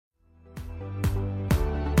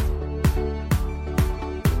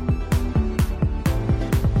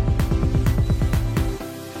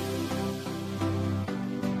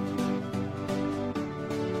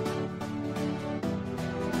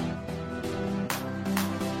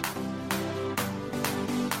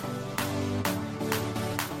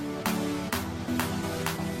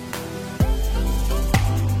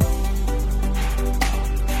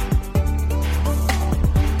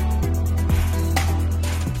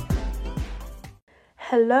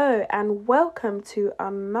Hello and welcome to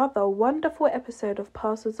another wonderful episode of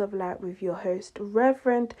Parcels of Light with your host, Rev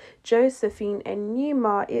Josephine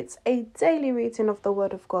Enumah. It's a daily reading of the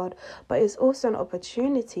Word of God, but it's also an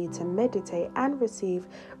opportunity to meditate and receive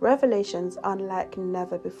revelations unlike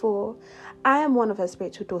never before. I am one of her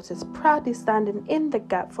spiritual daughters, proudly standing in the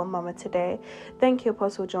gap for Mama today. Thank you,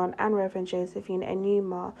 Apostle John and Rev Josephine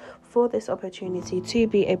Enumah, for this opportunity to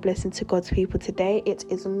be a blessing to God's people today. It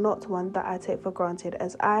is not one that I take for granted,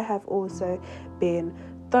 as I have also been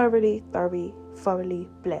thoroughly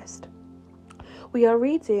blessed. We are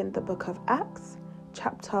reading the book of Acts,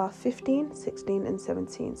 chapter 15, 16 and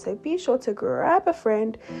 17. So be sure to grab a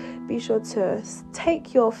friend, be sure to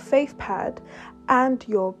take your faith pad and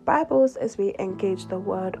your Bibles as we engage the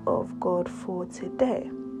word of God for today.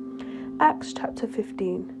 Acts chapter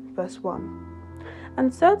 15, verse 1.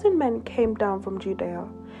 And certain men came down from Judea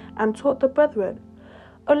and taught the brethren,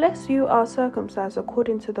 unless you are circumcised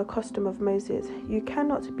according to the custom of Moses, you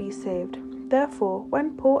cannot be saved. Therefore,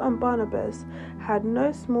 when Paul and Barnabas had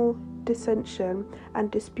no small dissension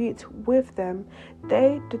and dispute with them,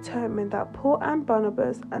 they determined that Paul and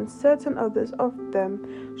Barnabas and certain others of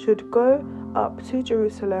them should go up to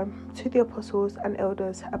Jerusalem to the apostles and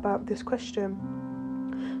elders about this question.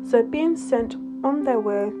 So being sent on their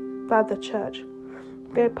way by the church,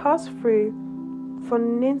 they passed through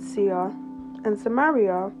Phoenicia and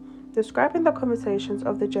Samaria, describing the conversations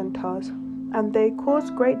of the Gentiles, and they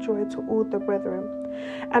caused great joy to all the brethren.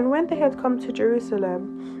 And when they had come to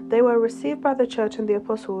Jerusalem, they were received by the church and the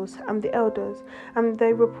apostles and the elders, and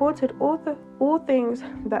they reported all things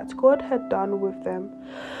that God had done with them.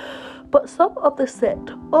 But some of the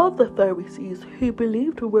sect of the Pharisees who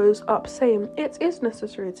believed rose up, saying, it is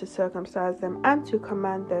necessary to circumcise them and to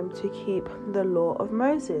command them to keep the law of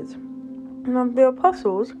Moses. And the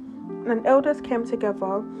apostles and elders came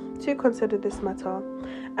together to consider this matter.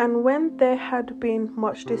 And when there had been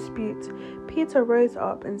much dispute, Peter rose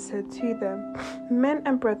up and said to them, men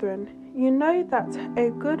and brethren, you know that a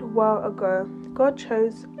good while ago God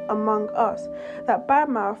chose among us that by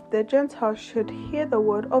mouth the Gentiles should hear the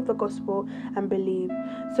word of the gospel and believe.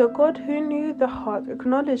 So God, who knew the heart,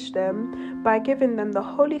 acknowledged them by giving them the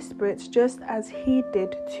Holy Spirit, just as he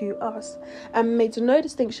did to us, and made no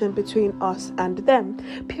distinction between us and them,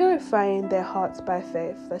 purifying their hearts by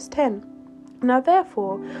faith. Verse 10. Now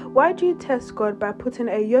therefore, why do you test God by putting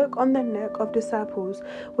a yoke on the neck of disciples,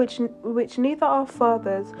 which neither our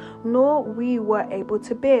fathers nor we were able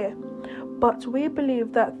to bear? But we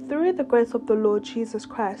believe that through the grace of the Lord Jesus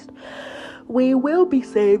Christ, we will be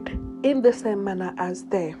saved in the same manner as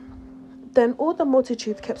they. Then all the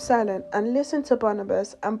multitude kept silent and listened to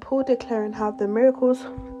Barnabas and Paul, declaring how the miracles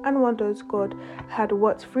and wonders God had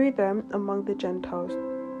worked through them among the Gentiles.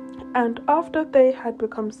 And after they had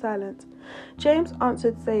become silent, James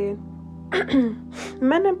answered, saying,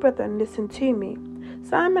 men and brethren, listen to me.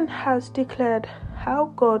 Simon has declared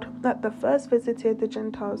how God at the first visited the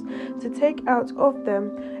Gentiles to take out of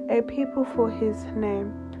them a people for his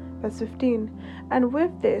name. Verse 15. And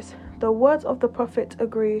with this, the words of the prophet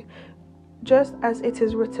agree, just as it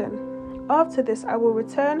is written, after this I will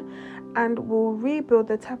return and will rebuild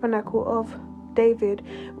the tabernacle of David,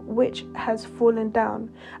 which has fallen down.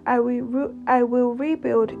 I will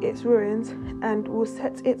rebuild its ruins and will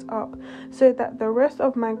set it up, so that the rest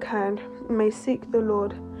of mankind may seek the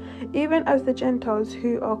Lord, even as the Gentiles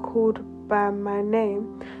who are called by my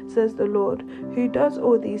name, says the Lord, who does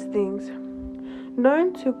all these things.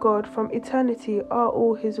 Known to God from eternity are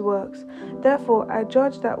all his works. Therefore I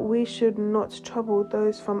judge that we should not trouble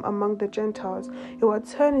those from among the Gentiles who are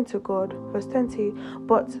turning to God. Verse 20.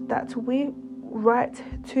 But that we write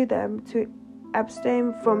to them to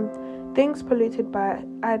abstain from things polluted by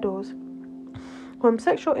idols, from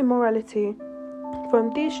sexual immorality,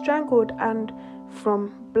 from these strangled, and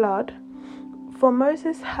from blood. For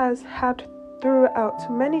Moses has had throughout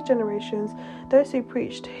many generations those who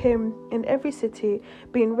preached him in every city,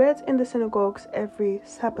 being read in the synagogues every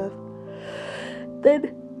Sabbath.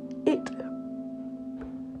 Then it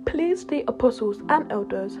pleased the apostles and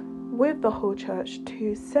elders with the whole church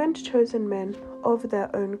to send chosen men of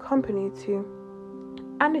their own company to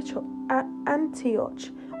Antioch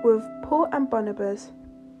with Paul and Barnabas,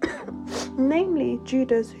 namely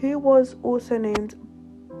Judas, who was also named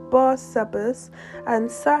Barsabbas, and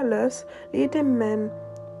Silas, leading men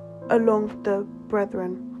along the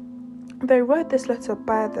brethren. They wrote this letter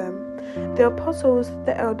by them, the apostles,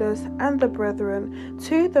 the elders, and the brethren,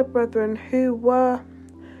 to the brethren who are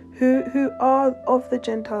of the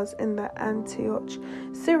Gentiles in the Antioch,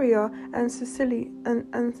 Syria, and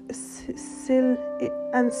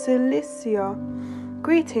Cilicia.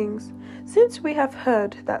 Greetings. Since we have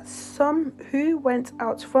heard that some who went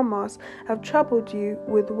out from us have troubled you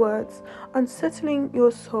with words, unsettling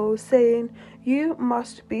your soul, saying, you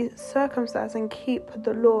must be circumcised and keep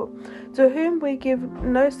the law, to whom we give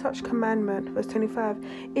no such commandment. Verse 25.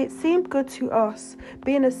 It seemed good to us,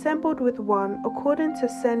 being assembled with one, according to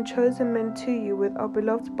send chosen men to you with our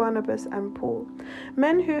beloved Barnabas and Paul,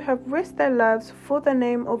 men who have risked their lives for the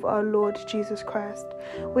name of our Lord Jesus Christ.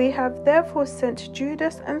 We have therefore sent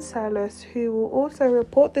Judas and Silas, who will also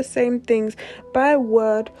report the same things by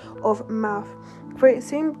word of mouth. For it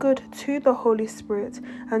seemed good to the Holy Spirit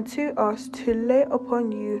and to us to lay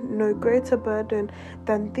upon you no greater burden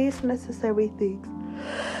than these necessary things,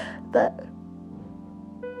 that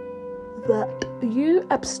you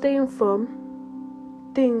abstain from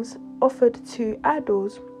things offered to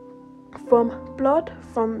idols, from blood,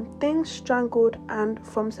 from things strangled, and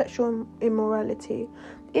from sexual immorality.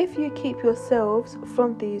 If you keep yourselves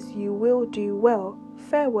from these, you will do well.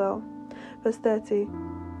 Farewell. Verse 30.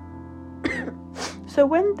 So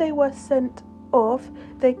when they were sent off,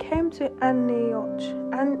 they came to Antioch,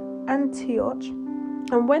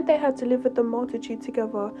 and when they had delivered the multitude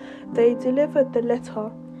together, they delivered the letter.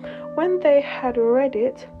 When they had read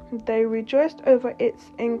it, they rejoiced over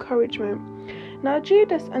its encouragement. Now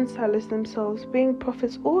Judas and Silas themselves, being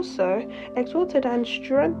prophets also, exhorted and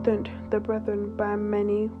strengthened the brethren by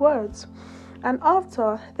many words. And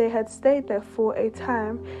after they had stayed there for a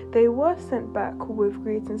time, they were sent back with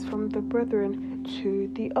greetings from the brethren to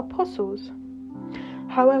the apostles.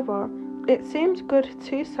 However, it seemed good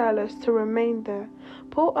to Silas to remain there.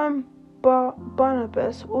 Paul and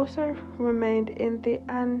Barnabas also remained in the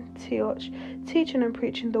Antioch, teaching and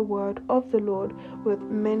preaching the word of the Lord with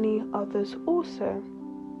many others also.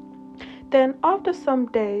 Then after some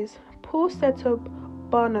days, Paul said to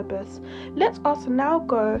Barnabas, let us now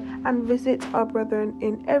go and visit our brethren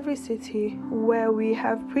in every city where we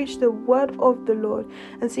have preached the word of the Lord,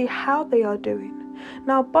 and see how they are doing.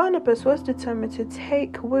 Now Barnabas was determined to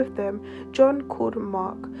take with them John called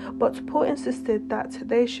Mark, but Paul insisted that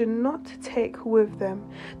they should not take with them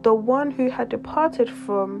the one who had departed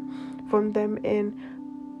from them in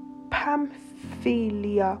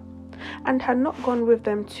Pamphylia, and had not gone with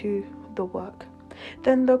them to the work.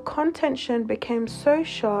 Then the contention became so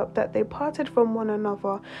sharp that they parted from one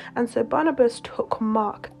another, and so Barnabas took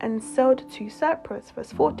Mark and sailed to Cyprus.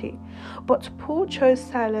 Verse 40. But Paul chose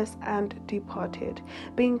Silas and departed,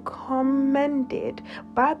 being commended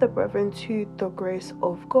by the brethren to the grace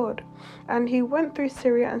of God. And he went through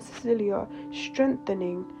Syria and Cilicia,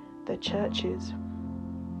 strengthening the churches.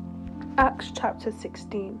 Acts chapter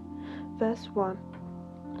 16, verse 1.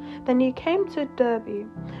 Then he came to Derbe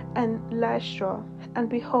and Lystra, and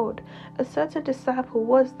behold, a certain disciple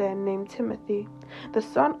was there named Timothy, the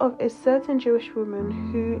son of a certain Jewish woman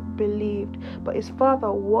who believed, but his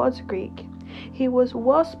father was Greek. He was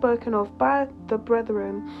well spoken of by the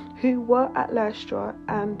brethren who were at Lystra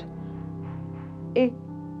and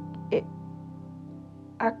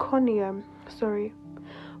Iconium.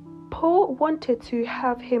 Paul wanted to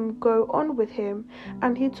have him go on with him,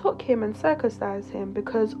 and he took him and circumcised him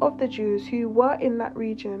because of the Jews who were in that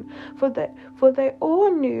region, for they all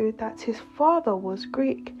knew that his father was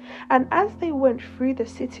Greek. And as they went through the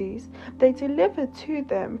cities, they delivered to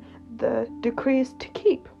them the decrees to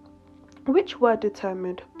keep, which were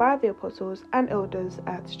determined by the apostles and elders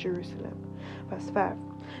at Jerusalem. Verse 5.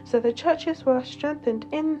 So the churches were strengthened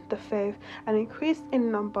in the faith and increased in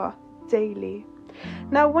number daily.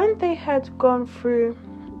 Now when they had gone through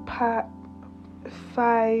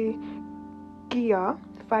Phrygia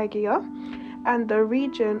and the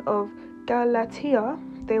region of Galatia,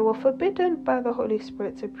 they were forbidden by the Holy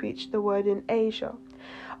Spirit to preach the word in Asia.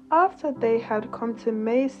 After they had come to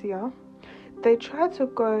Mysia, they tried to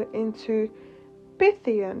go into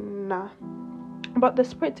Bithynia, but the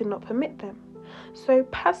Spirit did not permit them. So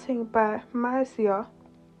passing by Mysia,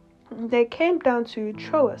 they came down to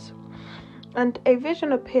Troas, and a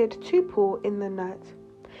vision appeared to Paul in the night.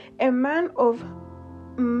 A man of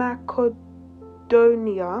Macedonia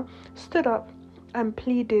stood up and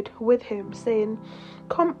pleaded with him, saying,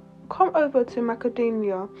 Come over to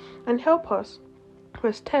Macedonia and help us.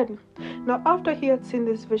 Verse 10. Now after he had seen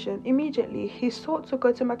this vision, immediately he sought to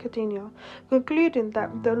go to Macedonia, concluding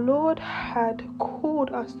that the Lord had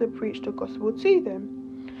called us to preach the gospel to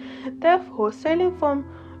them. Therefore, sailing from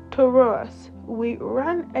Troas, we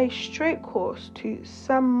ran a straight course to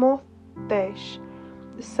Samothrace,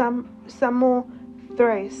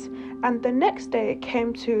 and the next day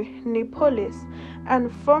came to Neapolis,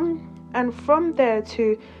 and from there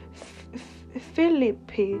to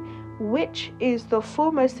Philippi, which is the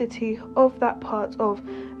foremost city of that part of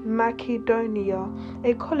Macedonia,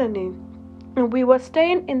 a colony. And we were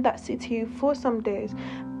staying in that city for some days,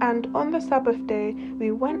 and on the Sabbath day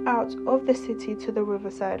we went out of the city to the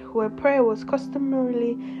riverside, where prayer was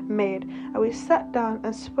customarily made, and we sat down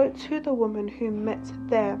and spoke to the woman who met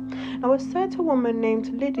there. Now a certain woman named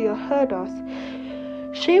Lydia heard us.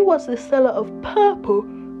 She was the seller of purple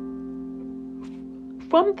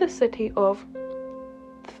from the city of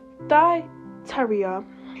Thyatira,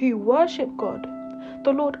 who worshipped God.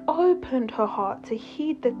 The Lord opened her heart to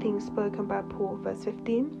heed the things spoken by Paul. Verse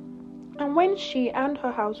 15. And when she and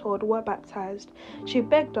her household were baptized, she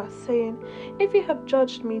begged us, saying, "If you have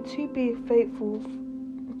judged me to be faithful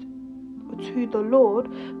to the Lord,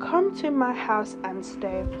 come to my house and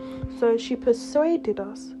stay." So she persuaded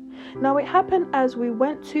us. Now it happened as we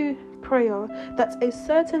went to prayer that a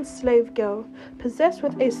certain slave girl, possessed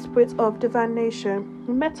with a spirit of divination,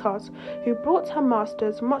 met us, who brought her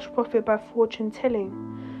masters much profit by fortune telling.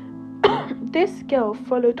 This girl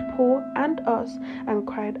followed Paul and us and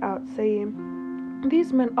cried out, saying,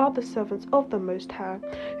 "These men are the servants of the Most High,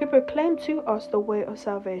 who proclaim to us the way of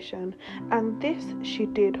salvation." And this she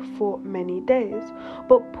did for many days.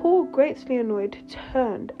 But Paul, greatly annoyed,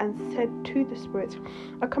 turned and said to the spirit,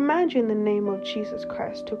 "I command you in the name of Jesus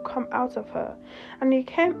Christ to come out of her." And he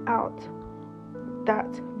came out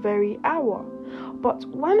that very hour. But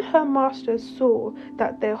when her masters saw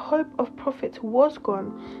that their hope of profit was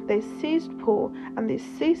gone, they seized Paul and they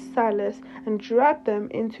seized Silas and dragged them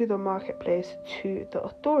into the marketplace to the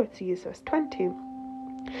authorities. Verse 20.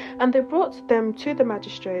 And they brought them to the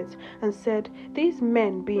magistrates and said, "These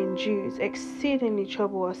men, being Jews, exceedingly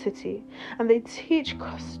trouble our city, and they teach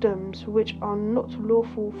customs which are not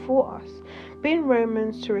lawful for us, being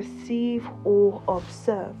Romans, to receive or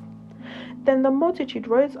observe." Then the multitude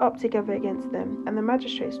rose up together against them, and the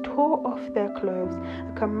magistrates tore off their clothes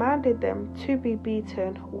and commanded them to be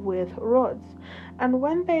beaten with rods. And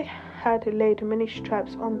when they had laid many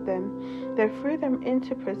stripes on them, they threw them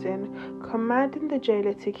into prison, commanding the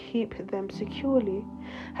jailer to keep them securely.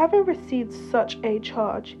 Having received such a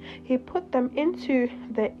charge, he put them into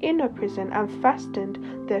the inner prison and fastened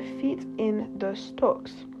their feet in the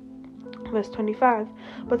stocks. Verse 25.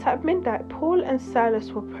 But at midnight Paul and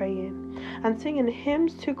Silas were praying and singing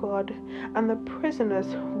hymns to God, and the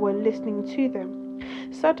prisoners were listening to them.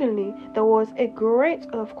 Suddenly there was a great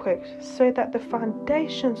earthquake, so that the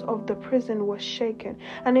foundations of the prison were shaken,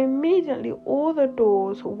 and immediately all the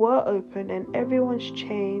doors were opened and everyone's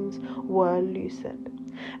chains were loosened.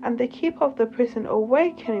 And the keeper of the prison,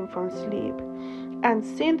 awakening from sleep and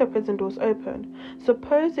seeing the prison doors open,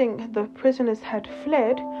 supposing the prisoners had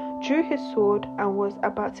fled, drew his sword and was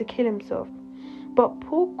about to kill himself. But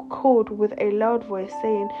Paul called with a loud voice,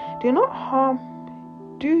 saying,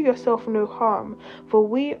 Do yourself no harm, for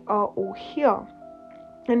we are all here."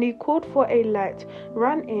 And he called for a light,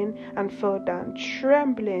 ran in, and fell down,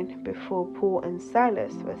 trembling before Paul and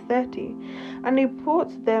Silas. Verse 30. And he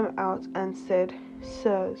brought them out and said,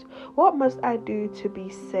 "Sirs, what must I do to be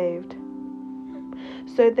saved?"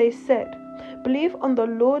 So they said, "Believe on the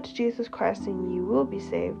Lord Jesus Christ and you will be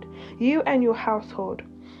saved, you and your household."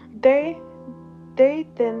 They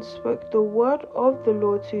then spoke the word of the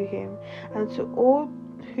Lord to him and to all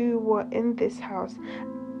who were in this house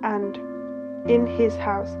and in his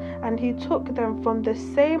house. And he took them from the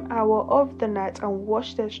same hour of the night and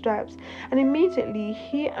washed their stripes. And immediately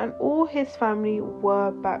he and all his family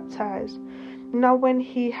were baptized. Now when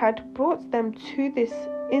he had brought them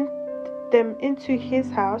into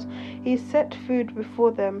his house, he set food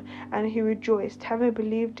before them, and he rejoiced, having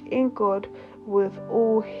believed in God with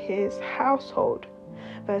all his household.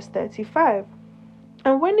 Verse 35.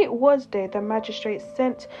 And when it was day, the magistrates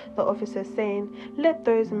sent the officers, saying, "Let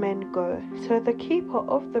those men go." So the keeper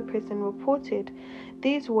of the prison reported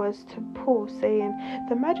these words to Paul, saying,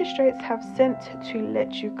 "The magistrates have sent to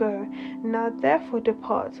let you go. Now therefore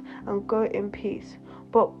depart and go in peace."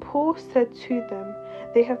 But Paul said to them,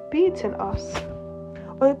 "They have beaten us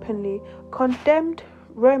openly, condemned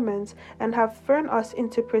Romans, and have thrown us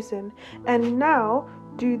into prison. And now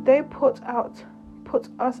do they put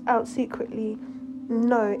us out secretly?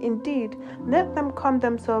 No, indeed, let them come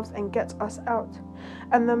themselves and get us out."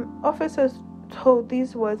 And the officers told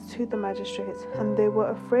these words to the magistrates, and they were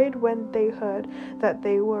afraid when they heard that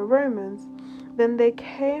they were Romans. Then they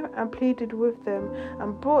came and pleaded with them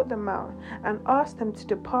and brought them out and asked them to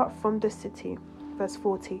depart from the city. Verse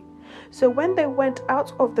 40. So when they went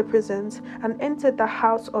out of the prisons and entered the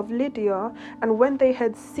house of Lydia, and when they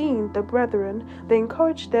had seen the brethren, they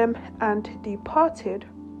encouraged them and departed.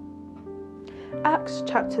 Acts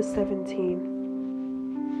chapter 17,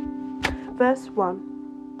 verse 1.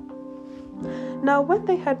 Now when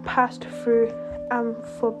they had passed through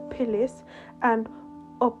Amphipolis and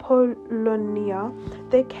Apollonia,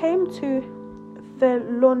 they came to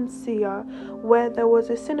Thessalonica, where there was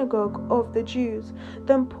a synagogue of the Jews.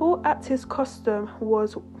 Then Paul, as his custom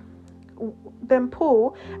was,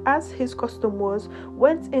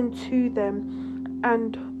 went into them,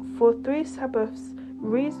 and for 3 Sabbaths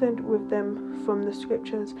reasoned with them from the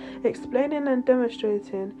Scriptures, explaining and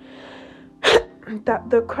demonstrating that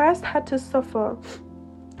the Christ had to suffer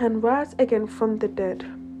and rise again from the dead,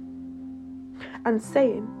 and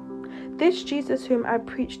saying, "This Jesus whom I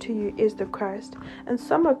preach to you is the Christ." And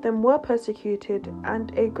some of them were persecuted,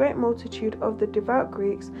 and a great multitude of the devout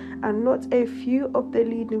Greeks, and not a few of the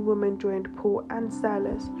leading women joined Paul and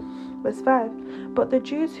Silas. Verse 5. But the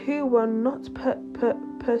Jews who were not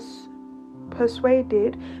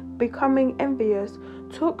persuaded, becoming envious,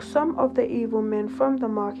 took some of the evil men from the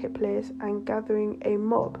marketplace, and gathering a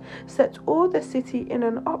mob, set all the city in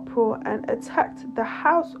an uproar, and attacked the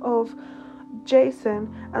house of Jason,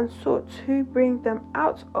 and sought to bring them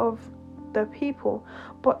out of the people.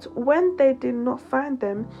 But when they did not find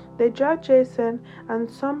them, they dragged Jason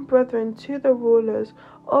and some brethren to the rulers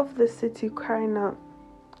of the city, crying out,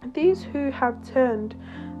 "These who have turned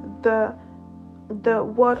the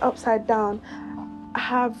world upside down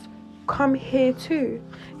have come here too.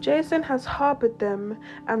 Jason has harbored them,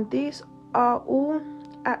 and these are all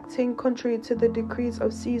acting contrary to the decrees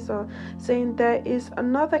of Caesar, saying there is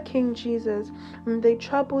another King Jesus." And they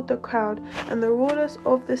troubled the crowd and the rulers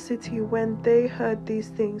of the city when they heard these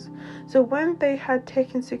things. So when they had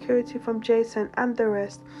taken security from Jason and the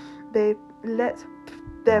rest, they let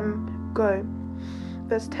them go.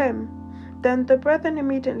 Verse 10. Then the brethren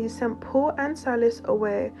immediately sent Paul and Silas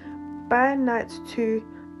away by night to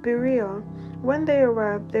Berea. When they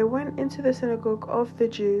arrived, they went into the synagogue of the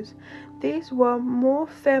Jews. These were more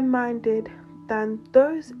fair-minded than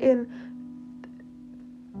those in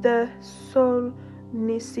Thessalonica,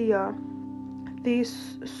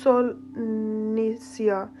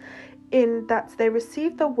 in that they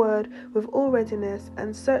received the word with all readiness,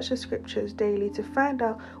 and searched the Scriptures daily to find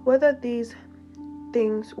out whether these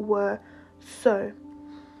things were so.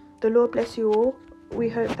 The Lord bless you all. We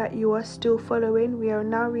hope that you are still following. We are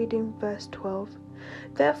now reading verse 12.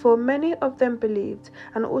 Therefore many of them believed,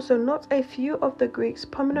 and also not a few of the Greeks,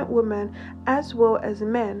 prominent women as well as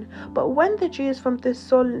men. But when the Jews from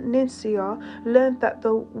Thessalonica learned that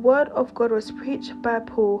the word of God was preached by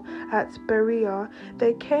Paul at Berea,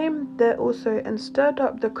 they came there also and stirred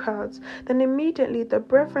up the crowds. Then immediately the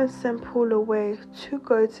brethren sent Paul away to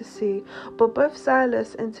go to sea, but both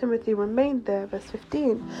Silas and Timothy remained there. Verse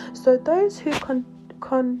 15. So those who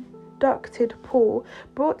conducted Paul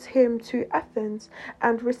brought him to Athens,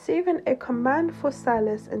 and receiving a command for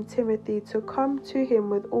Silas and Timothy to come to him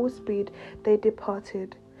with all speed, they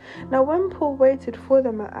departed. Now when Paul waited for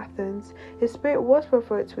them at Athens, his spirit was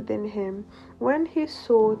provoked within him when he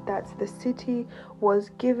saw that the city was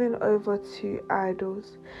given over to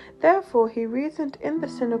idols. Therefore he reasoned in the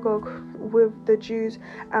synagogue with the Jews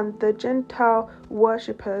and the Gentile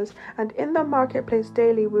worshippers, and in the marketplace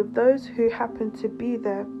daily with those who happened to be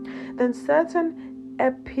there. Then certain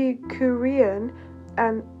Epicurean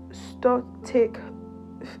and Stoic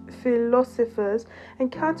philosophers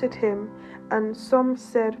encountered him, and some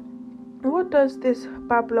said, "What does this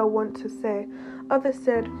babbler want to say?" Others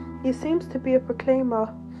said, "He seems to be a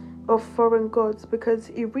proclaimer of foreign gods, because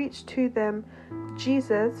he preached to them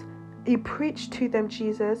Jesus and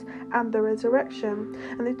the resurrection."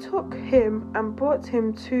 And they took him and brought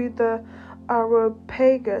him to the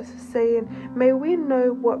Areopagus, saying, "May we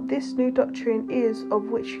know what this new doctrine is of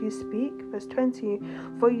which you speak?" Verse 20.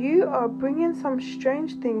 For you are bringing some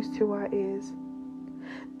strange things to our ears.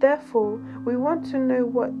 Therefore, we want to know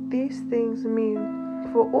what these things mean.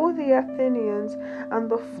 For all the Athenians and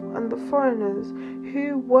the foreigners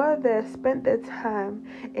who were there spent their time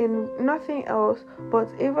in nothing else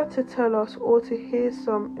but either to tell us or to hear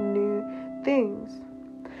some new things.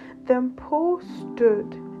 Then Paul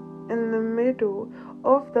stood in the middle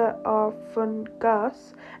of the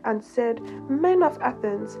Areopagus and said, "Men of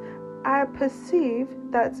Athens, I perceive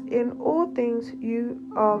that in all things you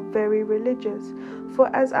are very religious. For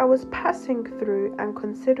as I was passing through and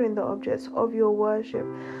considering the objects of your worship,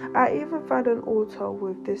 I even found an altar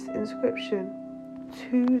with this inscription,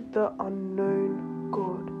 'To the unknown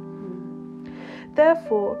God.'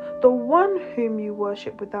 Therefore, the one whom you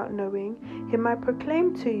worship without knowing him I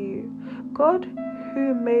proclaim to you, God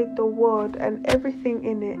who made the world and everything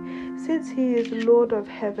in it, since he is Lord of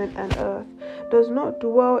heaven and earth, does not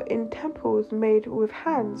dwell in temples made with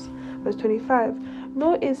hands. Verse 25.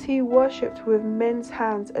 Nor is he worshipped with men's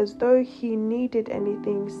hands as though he needed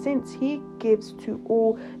anything, since he gives to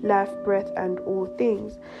all life, breath, and all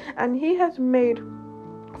things. And he has made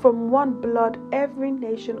from one blood every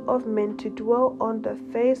nation of men to dwell on the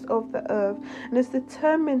face of the earth, and has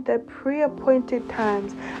determined their pre-appointed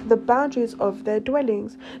times, the boundaries of their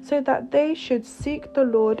dwellings, so that they should seek the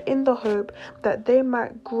Lord in the hope that they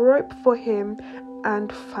might grope for him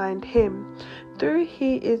and find him. Though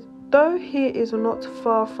he is not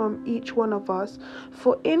far from each one of us,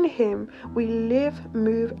 for in him we live,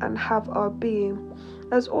 move, and have our being.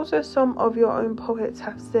 As also some of your own poets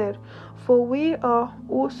have said, for we are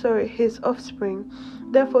also his offspring.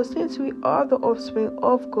 Therefore, since we are the offspring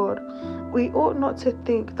of God, we ought not to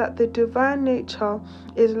think that the divine nature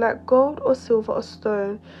is like gold or silver or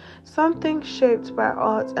stone, something shaped by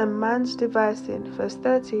art and man's devising. Verse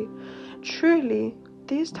 30. Truly,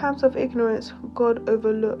 these times of ignorance God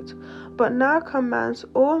overlooked, but now commands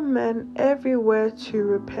all men everywhere to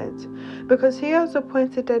repent, because he has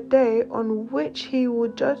appointed a day on which he will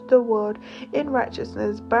judge the world in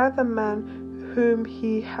righteousness by the man whom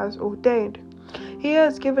he has ordained. He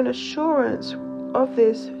has given assurance of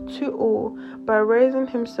this to all by raising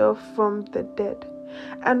himself from the dead.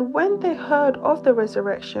 And when they heard of the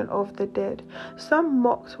resurrection of the dead, some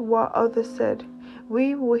mocked, while others said,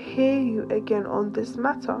 we will hear you again on this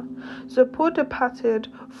matter. So Paul departed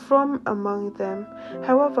from among them.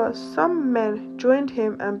 However, some men joined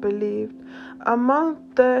him and believed. Among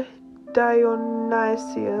the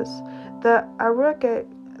Dionysius, the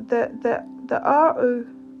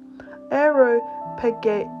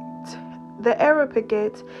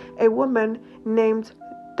Areopagite, a woman named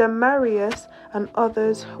Damaris, and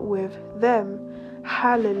others with them.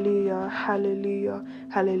 Hallelujah, hallelujah,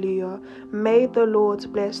 hallelujah. May the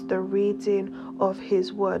Lord bless the reading of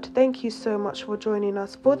his word. Thank you so much for joining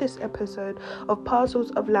us for this episode of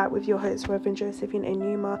Parcels of Light with your host, Rev Josephine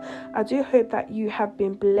Enumah. I do hope that you have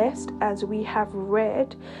been blessed as we have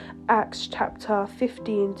read Acts chapter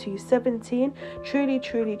 15 to 17. Truly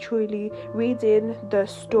reading the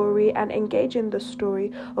story and engaging the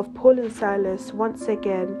story of Paul and Silas once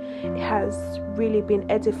again. It has really been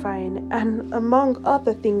edifying, and among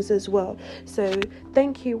other things as well. So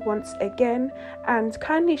thank you once again, and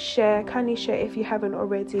kindly share if you haven't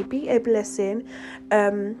already. Be a blessing,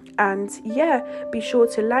 and be sure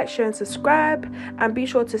to like, share, and subscribe, and be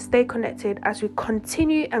sure to stay connected as we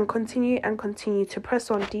continue to press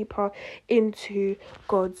on deeper into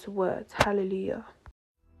God's words. Hallelujah.